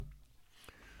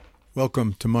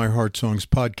Welcome to my heartsongs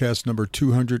podcast number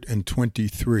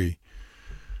 223,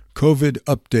 COVID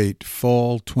Update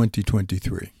Fall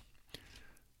 2023.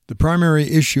 The primary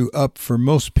issue up for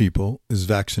most people is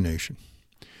vaccination.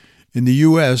 In the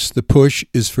U.S., the push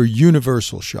is for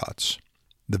universal shots.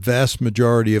 The vast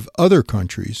majority of other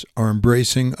countries are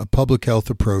embracing a public health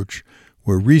approach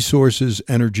where resources,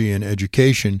 energy, and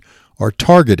education are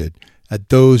targeted at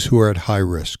those who are at high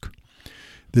risk.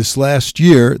 This last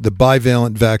year, the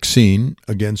bivalent vaccine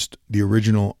against the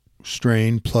original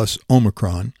strain plus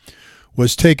Omicron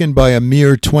was taken by a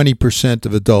mere 20%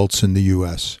 of adults in the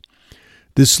U.S.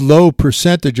 This low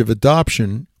percentage of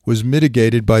adoption was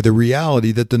mitigated by the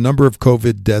reality that the number of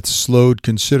COVID deaths slowed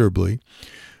considerably.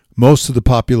 Most of the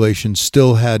population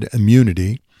still had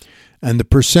immunity, and the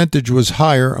percentage was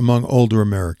higher among older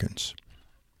Americans.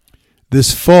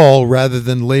 This fall, rather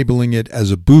than labeling it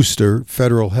as a booster,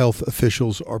 federal health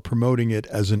officials are promoting it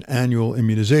as an annual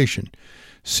immunization,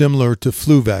 similar to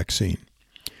flu vaccine.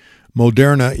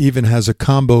 Moderna even has a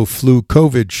combo flu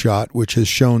COVID shot, which has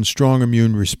shown strong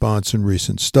immune response in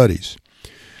recent studies.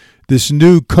 This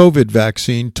new COVID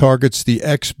vaccine targets the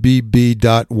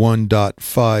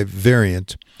XBB.1.5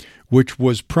 variant, which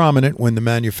was prominent when the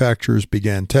manufacturers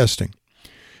began testing.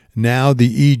 Now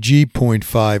the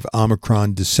EG.5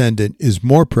 Omicron descendant is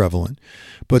more prevalent,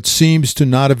 but seems to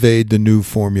not evade the new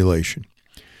formulation.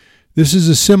 This is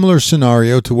a similar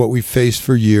scenario to what we've faced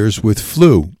for years with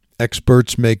flu.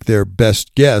 Experts make their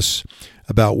best guess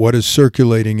about what is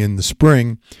circulating in the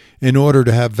spring in order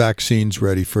to have vaccines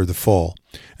ready for the fall.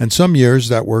 And some years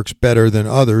that works better than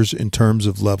others in terms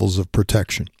of levels of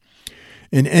protection.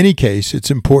 In any case, it's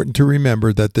important to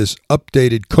remember that this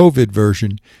updated COVID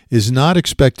version is not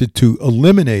expected to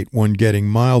eliminate one getting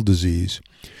mild disease,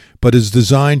 but is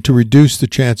designed to reduce the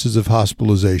chances of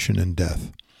hospitalization and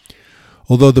death.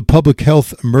 Although the public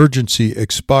health emergency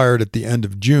expired at the end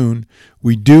of June,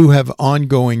 we do have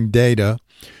ongoing data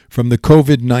from the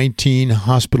COVID-19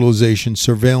 Hospitalization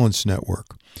Surveillance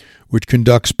Network, which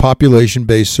conducts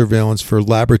population-based surveillance for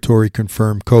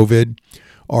laboratory-confirmed COVID,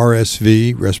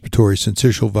 RSV, respiratory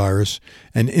syncytial virus,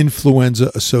 and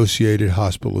influenza-associated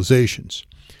hospitalizations.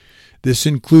 This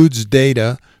includes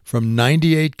data from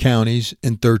 98 counties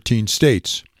in 13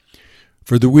 states.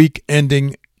 For the week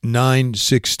ending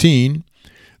 9/16,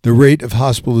 the rate of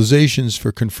hospitalizations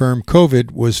for confirmed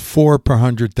COVID was 4 per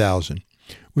 100,000,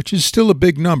 which is still a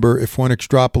big number if one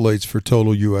extrapolates for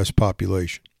total U.S.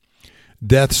 population.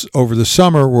 Deaths over the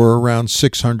summer were around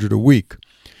 600 a week.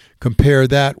 Compare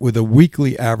that with a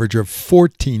weekly average of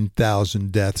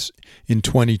 14,000 deaths in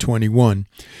 2021,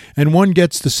 and one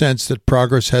gets the sense that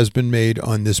progress has been made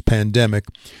on this pandemic,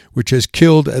 which has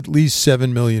killed at least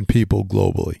 7 million people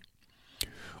globally.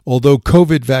 Although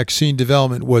COVID vaccine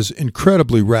development was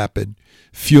incredibly rapid,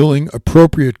 fueling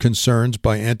appropriate concerns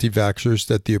by anti-vaxxers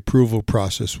that the approval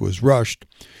process was rushed,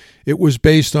 it was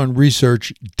based on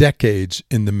research decades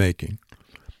in the making.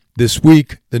 This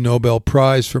week, the Nobel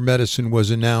Prize for Medicine was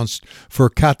announced for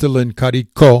Katalin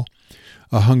Karikó,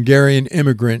 a Hungarian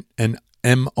immigrant and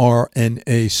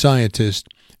mRNA scientist,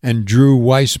 and Drew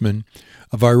Weissman,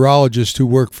 a virologist who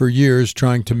worked for years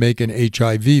trying to make an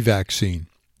HIV vaccine.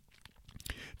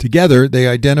 Together, they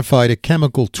identified a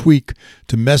chemical tweak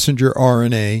to messenger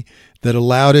RNA that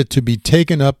allowed it to be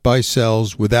taken up by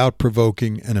cells without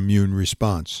provoking an immune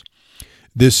response.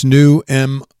 This new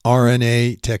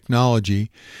mRNA technology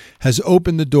has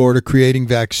opened the door to creating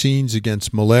vaccines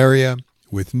against malaria,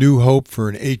 with new hope for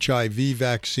an HIV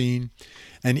vaccine,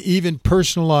 and even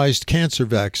personalized cancer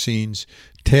vaccines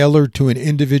tailored to an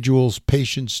individual's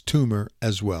patient's tumor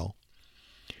as well.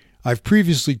 I've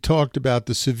previously talked about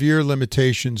the severe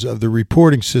limitations of the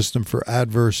reporting system for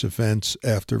adverse events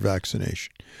after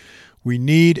vaccination. We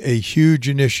need a huge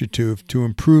initiative to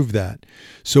improve that,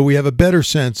 so we have a better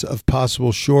sense of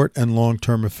possible short and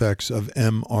long-term effects of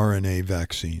mRNA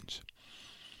vaccines.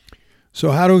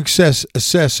 So how to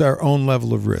assess our own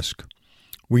level of risk?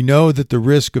 We know that the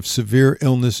risk of severe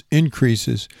illness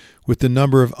increases with the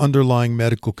number of underlying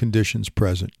medical conditions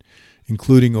present,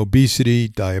 including obesity,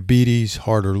 diabetes,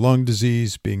 heart or lung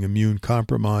disease, being immune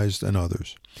compromised, and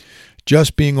others.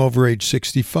 Just being over age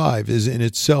 65 is in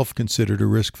itself considered a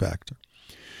risk factor.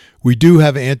 We do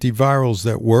have antivirals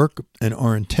that work and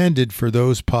are intended for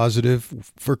those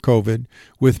positive for COVID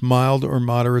with mild or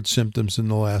moderate symptoms in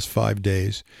the last 5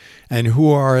 days and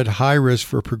who are at high risk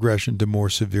for progression to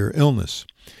more severe illness.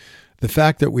 The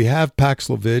fact that we have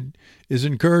Paxlovid is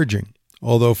encouraging,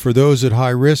 although for those at high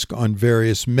risk on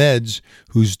various meds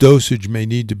whose dosage may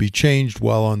need to be changed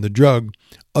while on the drug,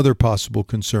 other possible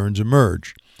concerns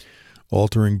emerge.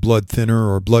 Altering blood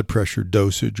thinner or blood pressure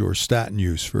dosage or statin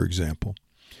use, for example.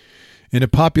 In a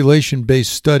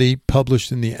population-based study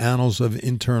published in the Annals of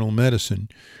Internal Medicine,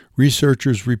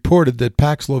 researchers reported that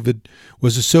Paxlovid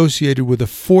was associated with a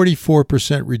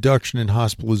 44% reduction in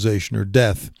hospitalization or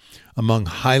death among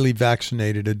highly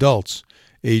vaccinated adults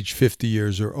aged 50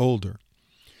 years or older.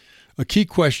 A key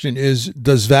question is,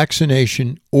 does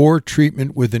vaccination or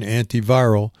treatment with an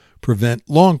antiviral prevent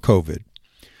long COVID?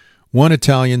 One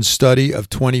Italian study of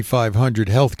 2,500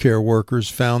 healthcare workers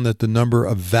found that the number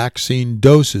of vaccine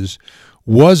doses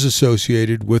was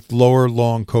associated with lower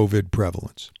long COVID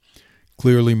prevalence.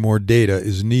 Clearly, more data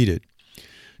is needed.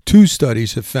 2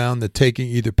 studies have found that taking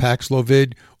either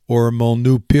Paxlovid or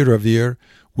molnupiravir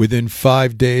within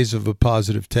 5 days of a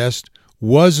positive test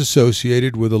was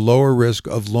associated with a lower risk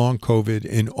of long COVID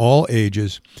in all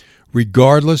ages,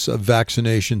 regardless of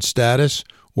vaccination status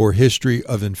or history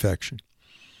of infection.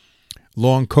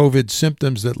 Long COVID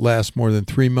symptoms that last more than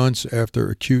 3 months after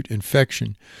acute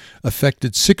infection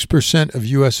affected 6% of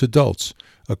U.S. adults,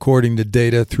 according to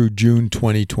data through June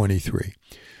 2023.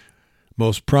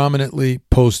 Most prominently,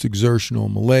 post-exertional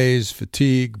malaise,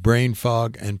 fatigue, brain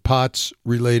fog, and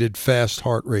POTS-related fast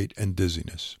heart rate and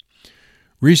dizziness.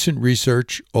 Recent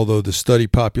research, although the study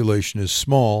population is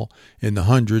small, in the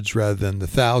hundreds rather than the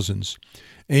thousands,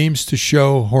 aims to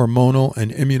show hormonal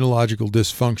and immunological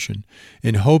dysfunction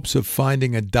in hopes of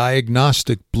finding a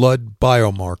diagnostic blood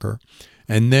biomarker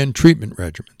and then treatment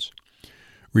regimens.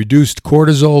 Reduced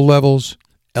cortisol levels,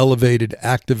 elevated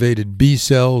activated B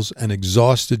cells, and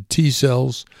exhausted T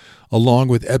cells, along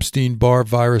with Epstein-Barr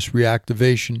virus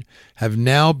reactivation, have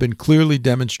now been clearly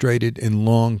demonstrated in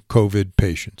long COVID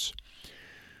patients.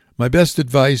 My best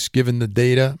advice, given the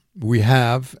data we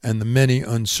have and the many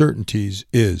uncertainties,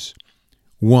 is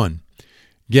 1.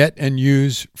 Get and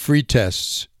use free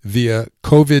tests via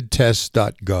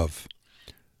covidtest.gov.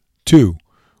 2.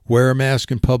 Wear a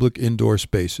mask in public indoor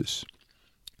spaces.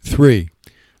 3.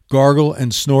 Gargle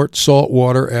and snort salt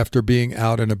water after being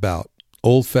out and about.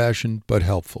 Old-fashioned but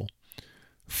helpful.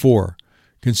 4.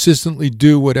 Consistently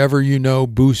do whatever you know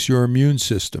boosts your immune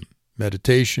system.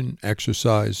 Meditation,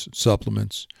 exercise,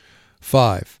 supplements.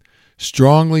 5.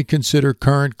 Strongly consider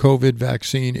current COVID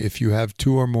vaccine if you have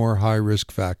 2 or more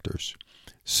high-risk factors.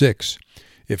 6.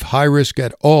 If high risk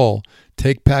at all,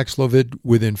 take Paxlovid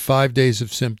within 5 days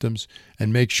of symptoms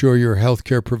and make sure your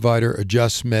healthcare provider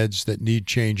adjusts meds that need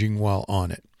changing while on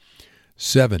it.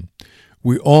 7.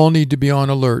 We all need to be on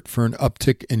alert for an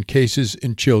uptick in cases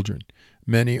in children.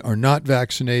 Many are not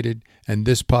vaccinated, and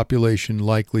this population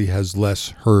likely has less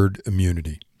herd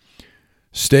immunity.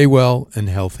 Stay well and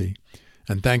healthy,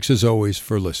 and thanks as always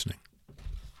for listening.